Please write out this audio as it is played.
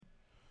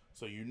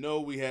So you know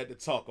we had to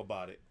talk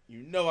about it.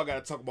 You know I got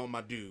to talk about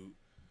my dude,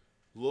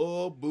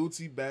 Lil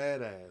Boosie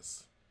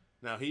Badass.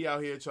 Now he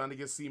out here trying to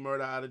get C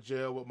Murder out of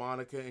jail with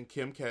Monica and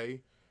Kim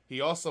K. He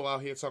also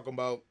out here talking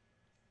about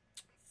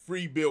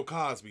free Bill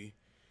Cosby,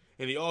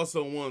 and he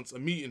also wants a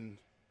meeting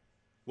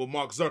with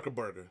Mark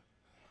Zuckerberg.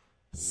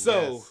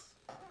 So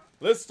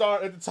let's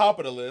start at the top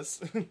of the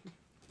list.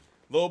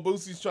 Lil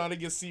Boosie's trying to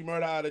get C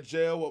Murder out of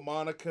jail with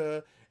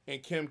Monica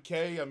and Kim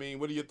K. I mean,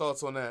 what are your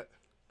thoughts on that?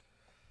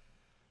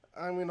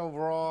 I mean,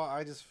 overall,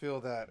 I just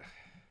feel that.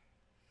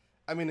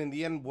 I mean, in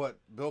the end, what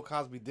Bill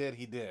Cosby did,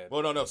 he did.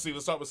 Well, no. See,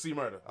 let's start with C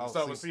Murder. Let's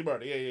start with C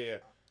Murder. Yeah.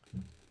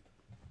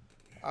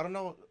 I don't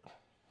know.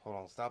 Hold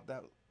on, stop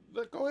that.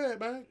 Go ahead,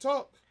 man.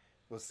 Talk.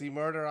 With C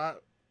Murder,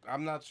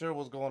 I'm not sure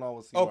what's going on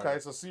with C Murder. Okay,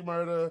 so C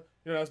Murder,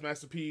 that's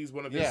Master P's,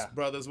 one of his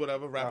brothers,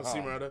 whatever, rapper C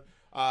Murder.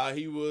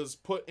 He was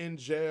put in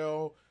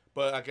jail,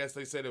 but I guess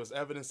they said there was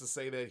evidence to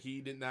say that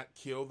he did not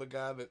kill the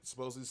guy that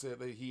supposedly said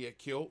that he had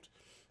killed,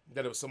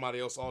 that it was somebody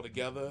else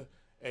altogether,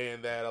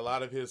 and that a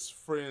lot of his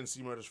friends,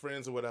 C Murder's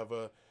friends or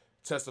whatever,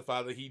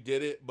 testified that he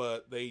did it,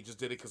 but they just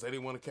did it because they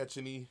didn't want to catch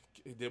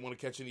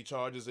any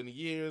charges in the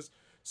years.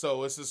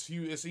 So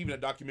it's even a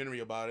documentary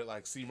about it,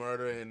 like C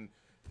Murder, and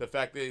the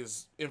fact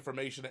there's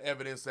information and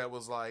evidence that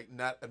was like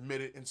not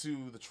admitted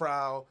into the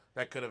trial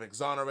that could have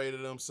exonerated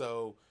him.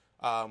 So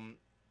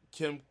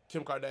Kim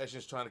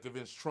Kardashian's trying to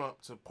convince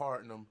Trump to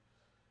pardon him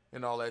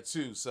and all that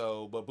too.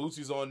 So, but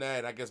Boosie's on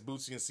that. I guess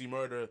Boosie and C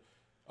Murder,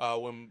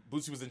 when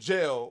Boosie was in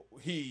jail,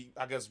 he,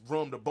 I guess,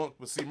 roomed a bunk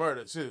with C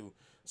Murder too.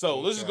 So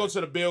let's just go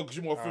to the bill because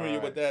you're more familiar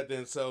with that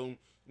then. So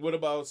what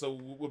about,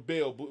 with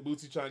Bill,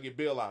 Boosie trying to get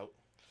Bill out?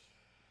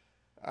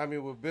 I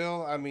mean, with Bill,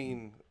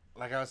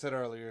 like I said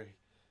earlier,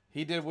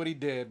 he did what he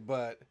did,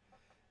 but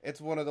it's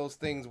one of those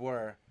things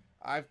where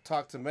I've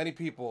talked to many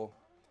people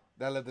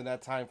that lived in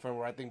that time frame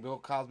where I think Bill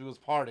Cosby was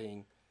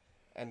partying,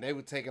 and they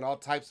were taking all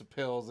types of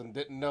pills and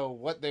didn't know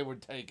what they were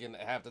taking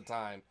half the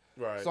time.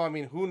 Right. So,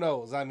 who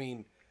knows?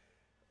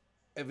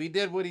 If he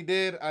did what he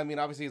did,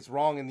 obviously it's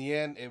wrong in the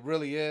end. It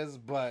really is,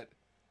 but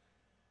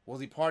was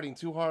he partying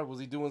too hard? Was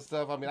he doing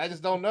stuff? I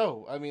just don't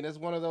know. It's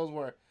one of those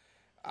where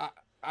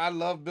I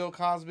love Bill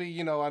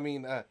Cosby.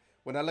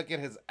 When I look at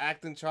his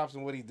acting chops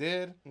and what he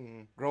did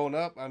growing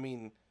up,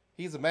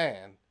 he's a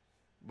man.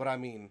 But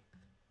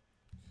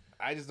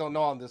I just don't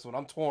know on this one.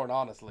 I'm torn,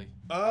 honestly.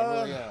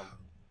 I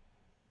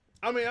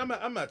really am.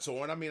 I'm not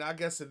torn. I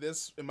guess at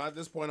this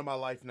point in my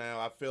life now,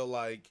 I feel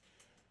like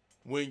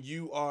when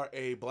you are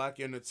a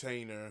black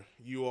entertainer,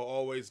 you are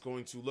always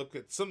going to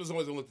something's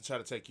always going to look to try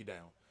to take you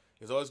down.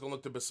 It's always going to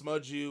look to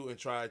besmudge you and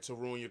try to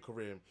ruin your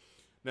career.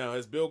 Now,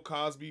 has Bill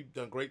Cosby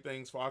done great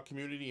things for our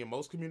community and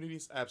most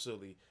communities?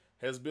 Absolutely.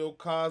 Has Bill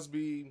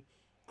Cosby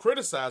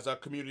criticized our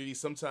community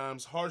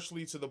sometimes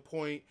harshly to the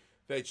point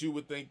that you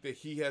would think that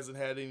he hasn't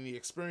had any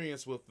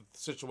experience with the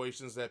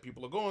situations that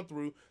people are going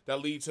through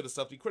that lead to the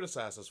stuff he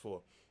criticizes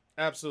for?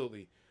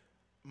 Absolutely.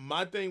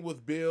 My thing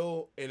with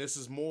Bill, and this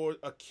is more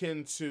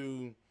akin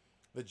to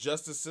the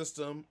justice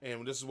system,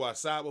 and this is why I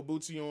side with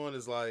Bootsy on,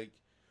 is like,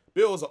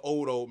 Bill is an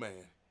old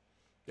man.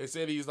 They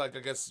said he's like,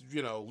 I guess,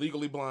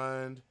 legally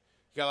blind,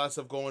 got a lot of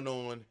stuff going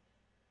on.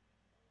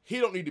 He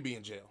don't need to be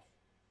in jail.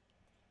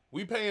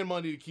 We paying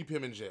money to keep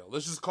him in jail.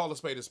 Let's just call a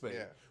spade a spade.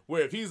 Yeah.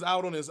 Where if he's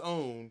out on his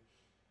own,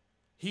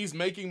 he's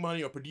making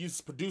money or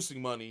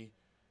producing money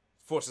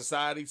for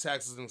society,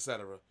 taxes,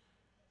 etc.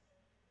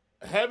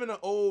 Having an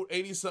old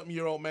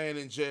 80-something-year-old man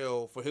in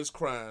jail for his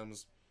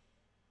crimes,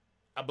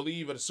 I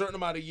believe at a certain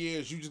amount of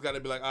years, you just got to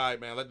be like, all right,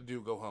 man, let the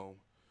dude go home.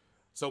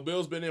 So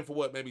Bill's been in for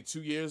what, maybe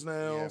 2 years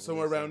now,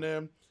 somewhere around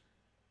there.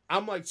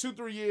 I'm like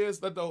 2-3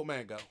 years, let the old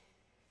man go.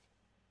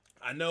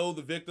 I know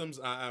the victims,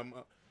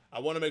 I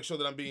want to make sure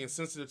that I'm being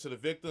sensitive to the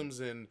victims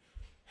and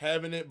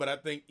having it, but I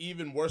think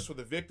even worse for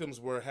the victims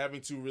were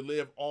having to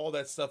relive all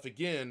that stuff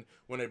again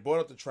when they brought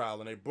up the trial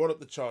and they brought up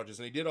the charges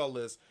and they did all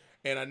this.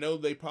 And I know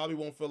they probably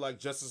won't feel like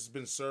justice has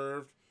been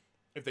served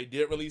if they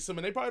did release him.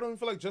 And they probably don't even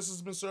feel like justice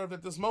has been served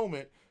at this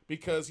moment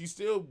because he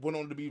still went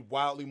on to be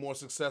wildly more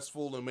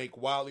successful and make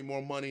wildly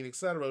more money and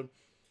etc.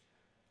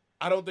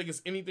 I don't think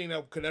it's anything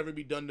that could ever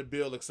be done to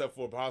Bill except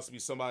for possibly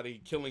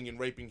somebody killing and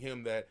raping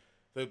him that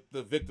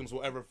the victims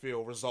will ever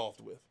feel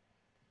resolved with.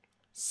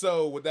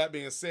 So, with that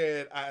being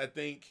said, I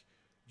think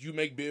you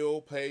make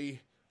Bill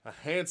pay a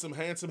handsome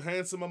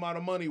amount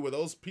of money where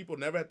those people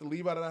never have to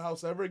leave out of the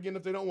house ever again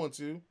if they don't want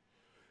to.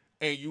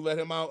 And you let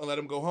him out and let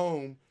him go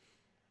home.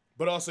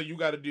 But also,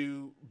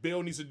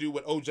 Bill needs to do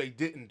what OJ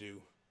didn't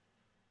do.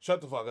 Shut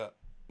the fuck up.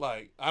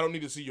 Like, I don't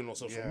need to see you on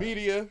social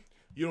media.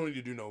 You don't need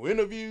to do no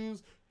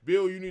interviews.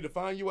 Bill, you need to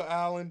find you an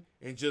island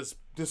and just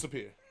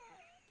disappear.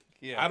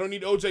 Yeah. I don't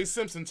need OJ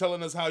Simpson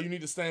telling us how you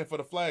need to stand for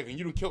the flag and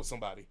you done killed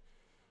somebody.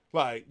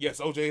 Like, yes,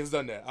 OJ has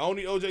done that. I don't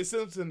need OJ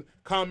Simpson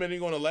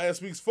commenting on the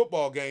last week's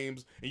football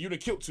games and you done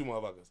killed 2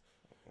 motherfuckers.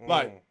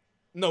 Like,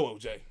 no,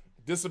 OJ.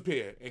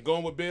 Disappear. And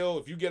going with Bill,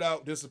 if you get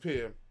out,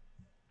 disappear.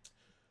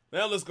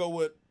 Now let's go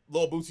with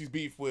Lil Boosie's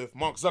beef with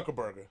Mark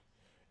Zuckerberg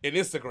and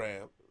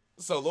Instagram.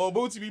 So Lil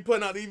Bootsy be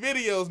putting out these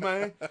videos,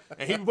 man,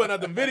 and he be putting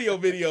out the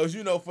videos,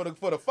 you know, for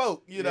the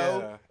folk, you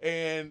know,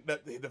 and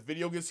the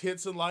video gets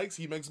hits and likes.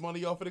 He makes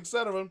money off it,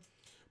 etc.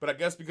 But I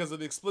guess because of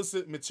the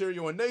explicit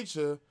material in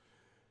nature,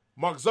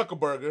 Mark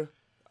Zuckerberg,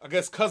 I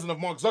guess cousin of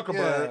Mark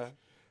Zuckerberg,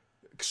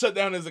 shut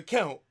down his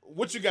account.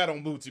 What you got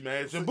on Bootsy,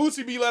 man? Should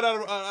Bootsy be let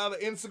out of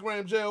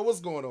Instagram jail?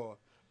 What's going on?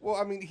 Well,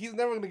 I mean, he's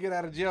never going to get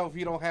out of jail if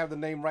he don't have the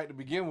name right to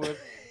begin with.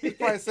 He's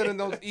probably sending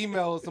those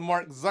emails to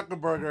Mark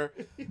Zuckerberg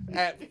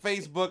at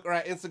Facebook or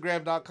at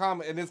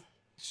Instagram.com, and it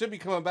should be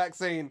coming back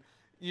saying,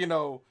 you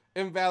know,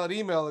 invalid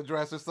email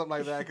address or something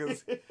like that,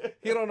 because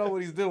he don't know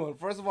what he's doing.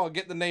 First of all,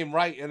 get the name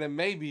right, and then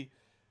maybe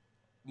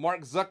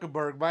Mark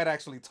Zuckerberg might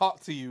actually talk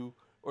to you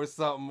or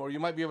something, or you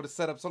might be able to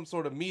set up some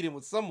sort of meeting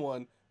with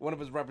someone, one of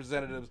his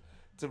representatives,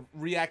 to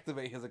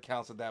reactivate his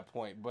accounts at that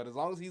point. But as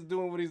long as he's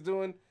doing what he's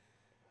doing,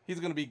 he's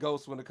going to be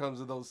ghost when it comes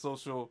to those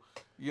social,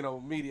 you know,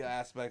 media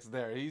aspects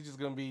there. He's just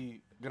going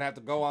to have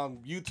to go on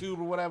YouTube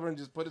or whatever and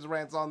just put his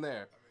rants on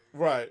there.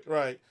 Right.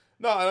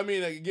 No, I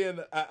mean, again,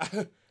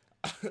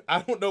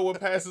 I don't know what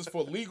passes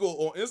for legal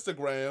on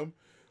Instagram,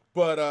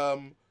 but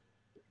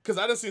because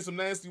I done seen some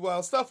nasty,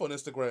 wild stuff on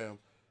Instagram.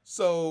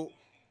 So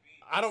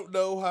I don't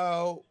know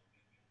how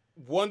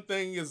one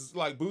thing is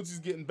like Bootsy's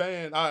getting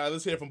banned. All right,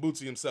 let's hear from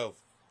Bootsy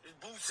himself. It's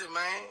Bootsy,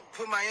 man.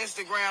 Put my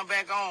Instagram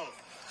back on.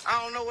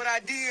 I don't know what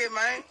I did,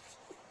 man.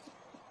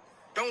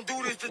 Don't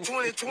do this to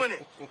 2020.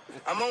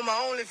 I'm on my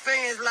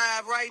OnlyFans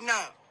live right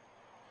now.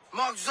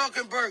 Mark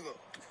Zuckerberg,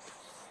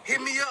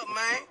 hit me up,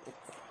 man.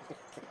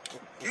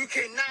 You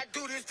cannot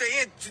do this to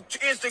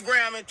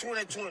Instagram in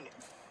 2020.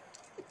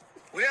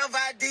 Whatever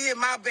I did,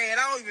 my bad.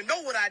 I don't even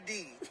know what I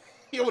did.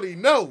 You don't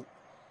even know.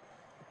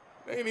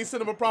 They ain't even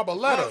send him a proper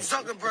letter. Mark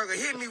Zuckerberg,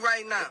 hit me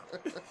right now.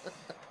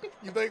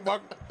 You think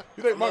Mark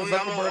Zuckerberg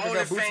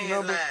got Bootsy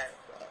number? Live.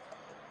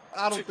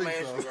 I don't think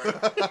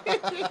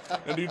so.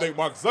 And do you think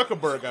Mark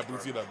Zuckerberg got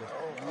Bootsy number?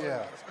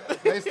 Yeah.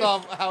 Based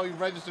off how he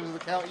registered his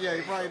account, yeah,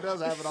 he probably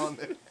does have it on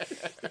there.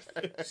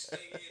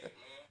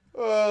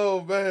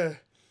 Oh, man.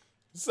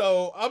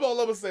 So, I'm all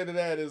I'm going to say to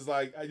that is,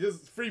 like, I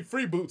just free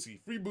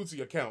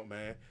Bootsy account,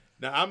 man.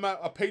 Now, I'm not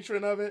a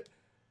patron of it,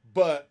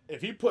 but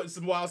if he putting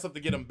some wild stuff to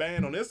get him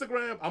banned on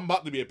Instagram, I'm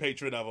about to be a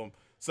patron of him.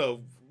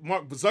 So,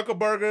 Mark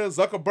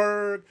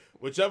Zuckerberg,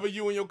 whichever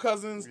you and your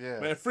cousins,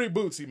 man, free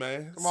Bootsy,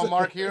 man. Come on,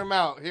 Mark, hear him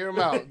out. Give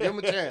him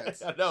a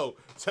chance. I know.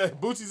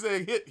 Bootsy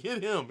said hit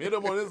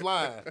him on his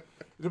line.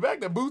 The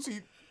fact that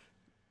Bootsy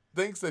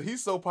thinks that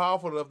he's so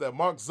powerful enough that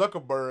Mark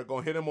Zuckerberg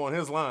gonna hit him on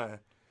his line.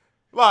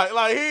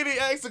 Like he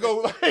didn't ask to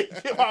go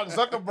like get Mark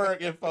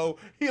Zuckerberg info.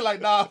 He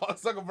like, nah, Mark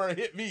Zuckerberg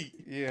hit me.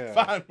 Yeah.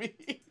 Find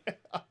me.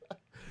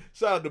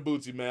 Shout out to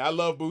Bootsy, man. I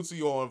love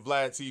Bootsy on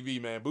Vlad TV,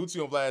 man.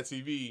 Bootsy on Vlad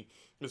TV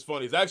is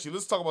funny. It's actually,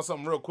 let's talk about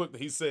something real quick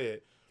that he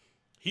said.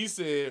 He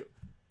said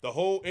the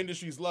whole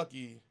industry's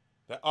lucky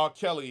that R.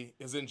 Kelly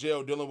is in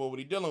jail dealing with what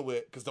he's dealing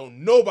with because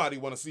don't nobody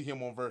want to see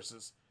him on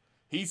Versus.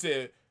 He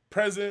said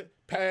present,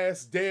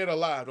 past, dead,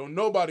 alive. Don't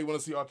nobody want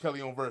to see R.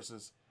 Kelly on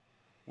Versus.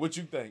 What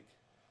you think?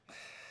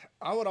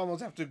 I would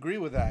almost have to agree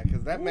with that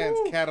because that man's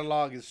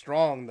catalog is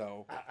strong,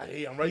 though.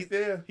 Hey, I'm right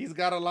there. He's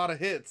got a lot of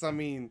hits. I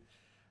mean,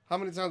 how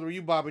many times were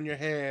you bobbing your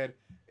head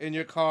in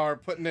your car,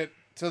 putting it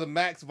to the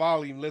max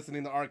volume,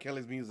 listening to R.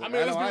 Kelly's music? I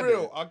mean, let's be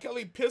real. R.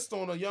 Kelly pissed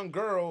on a young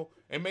girl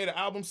and made an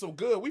album so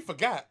good, we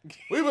forgot.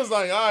 We was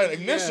like, all right,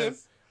 Ignition.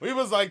 Yes. We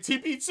was like,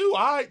 TP2,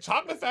 all right.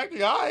 Chocolate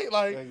Factory, all right.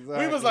 Like,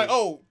 exactly. We was like,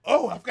 oh,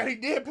 I forgot he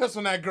did piss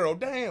on that girl.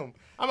 Damn.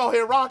 I'm out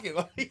here rocking.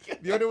 Like,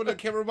 the only one that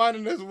kept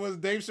reminding us was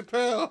Dave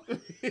Chappelle.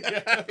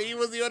 Yeah, he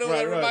was the only one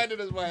that reminded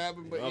us what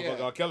happened. But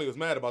R. Kelly was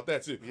mad about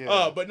that too.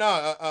 Yeah. But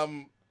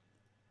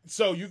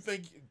so you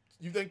think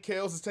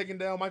Kales is taking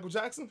down Michael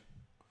Jackson?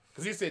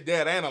 Because he said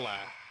dead and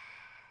alive.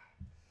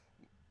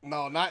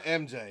 No, not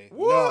MJ.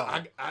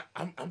 What? No.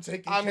 I'm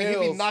taking Kales. I mean, he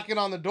be knocking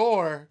on the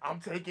door. I'm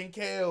taking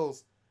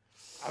Kales.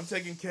 I'm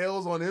taking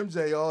Kales on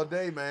MJ all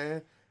day,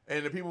 man.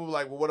 And the people were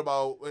like, well, what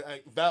about...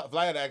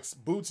 Vlad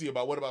asked Bootsy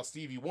about what about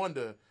Stevie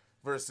Wonder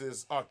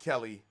versus R.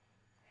 Kelly.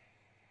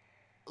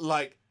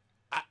 Like,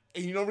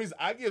 you know the reason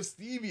I give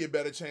Stevie a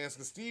better chance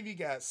because Stevie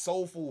got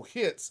soulful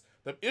hits.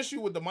 The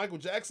issue with the Michael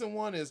Jackson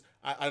one is...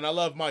 and I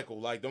love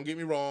Michael. Like, don't get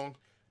me wrong.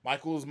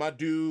 Michael is my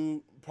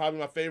dude. Probably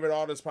my favorite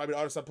artist. Probably the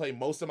artist I play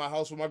most in my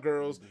house with my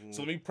girls. Mm-hmm.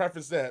 So let me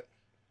preface that.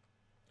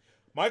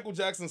 Michael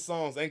Jackson's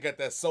songs ain't got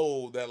that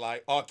soul that,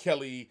 like, R.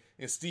 Kelly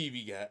and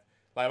Stevie got.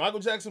 Like, Michael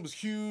Jackson was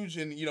huge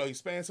and, you know, he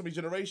spanned so many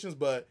generations,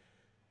 but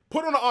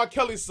put on an R.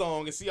 Kelly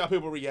song and see how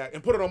people react,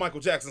 and put it on Michael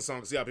Jackson's song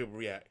and see how people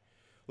react.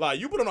 Like,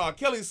 you put on an R.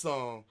 Kelly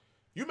song,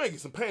 you making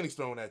some panties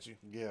thrown at you.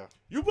 Yeah.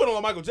 You put on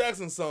a Michael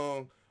Jackson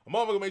song, a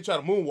motherfucker may try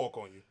to moonwalk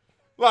on you.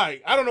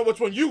 Like, I don't know which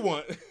one you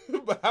want,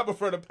 but I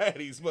prefer the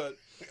patties, but...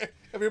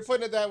 If you're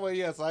putting it that way,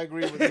 yes, I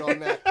agree with you on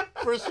that.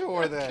 For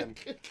sure, then.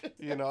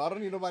 You know, I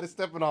don't need nobody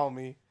stepping on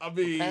me. I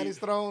mean... Panties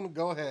thrown,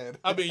 go ahead.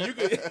 I mean, you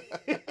could...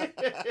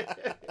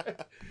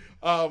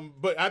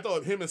 But I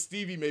thought him and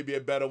Stevie may be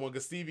a better one,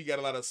 because Stevie got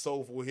a lot of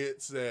soulful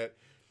hits that...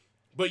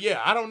 But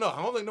yeah, I don't know.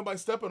 I don't think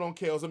nobody's stepping on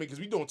Kales. I mean, because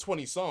we're doing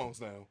 20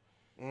 songs now.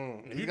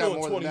 If you're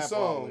doing 20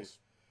 songs...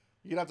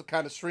 you'd have to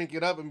kind of shrink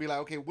it up and be like,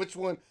 okay, which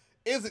one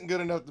isn't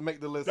good enough to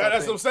make the list?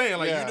 That's what I'm saying.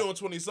 Like, Yeah. you're doing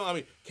 20 songs. I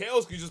mean,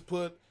 Kales could just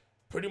put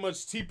pretty much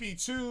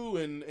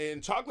TP2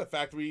 and Chocolate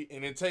Factory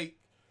and then take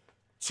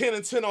 10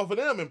 and 10 off of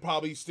them and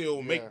probably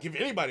still give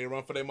anybody a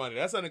run for their money.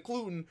 That's not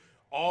including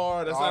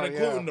that's not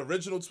including the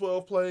original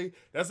 12 play.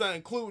 That's not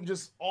including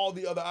just all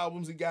the other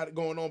albums he got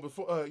going on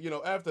before,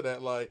 after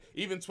that. Like,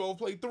 even 12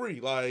 play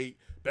 3, like,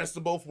 Best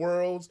of Both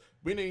Worlds.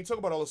 We didn't even talk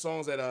about all the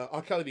songs that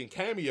R. Kelly didn't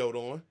cameoed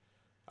on.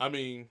 I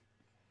mean,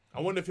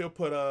 I wonder if he'll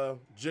put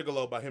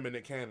Gigolo by him and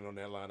Nick Cannon on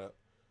that lineup.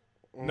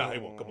 No, he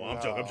won't. Come on,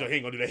 I'm joking. He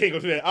ain't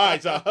gonna do that. All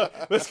right, y'all.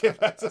 Let's get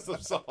back to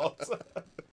some songs.